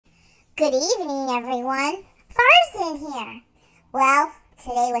Good evening, everyone. Farzan here. Well,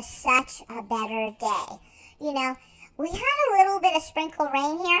 today was such a better day. We had a little bit of sprinkle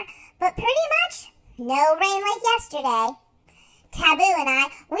rain here, but pretty much no rain like yesterday. Taboo and I,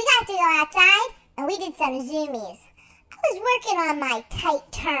 we got to go outside and we did some zoomies. I was working on my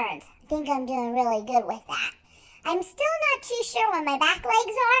tight turns. I think I'm doing really good with that. I'm still not too sure what my back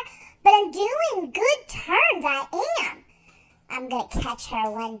legs are, but I'm doing good turns, I am. I'm going to catch her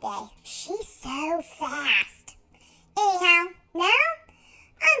one day. She's so fast. Anyhow, now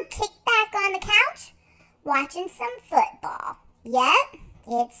I'm kicked back on the couch watching some football. Yep,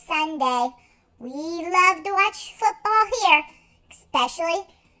 it's Sunday. We love to watch football here, especially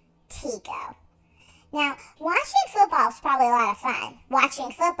Tico. Now, watching football is probably a lot of fun.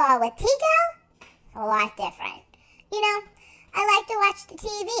 Watching football with Tico, a lot different. I like to watch the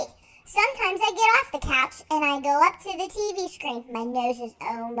TV. Sometimes I get off the couch and I go up to the TV screen. My nose is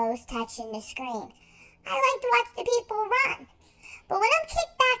almost touching the screen. I like to watch the people run. But when I'm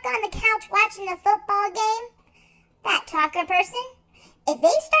kicked back on the couch watching the football game, that talker person, if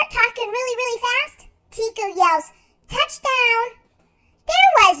they start talking really, really fast, Tico yells, "Touchdown!"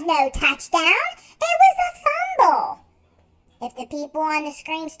 There was no touchdown. It was a fumble. If the people on the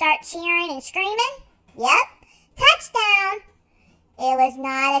screen start cheering and screaming, yep, touchdown. It was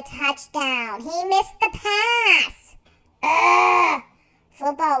not a touchdown. He missed the pass.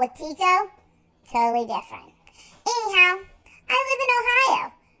 Football with Tico, totally different. Anyhow, I live in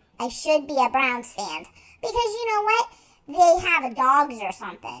Ohio. I should be a Browns fan because you know what? They have dogs or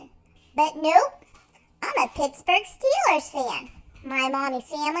something. But nope, I'm a Pittsburgh Steelers fan. My mommy's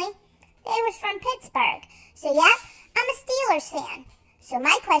family, they was from Pittsburgh. So yep, I'm a Steelers fan. So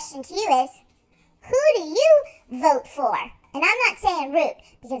my question to you is, who do you vote for? And I'm not saying root,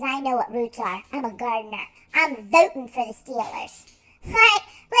 because I know what roots are. I'm a gardener. I'm voting for the Steelers. Alright,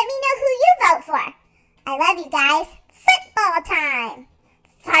 let me know who you vote for. I love you guys. Football time.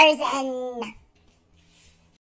 Farzan.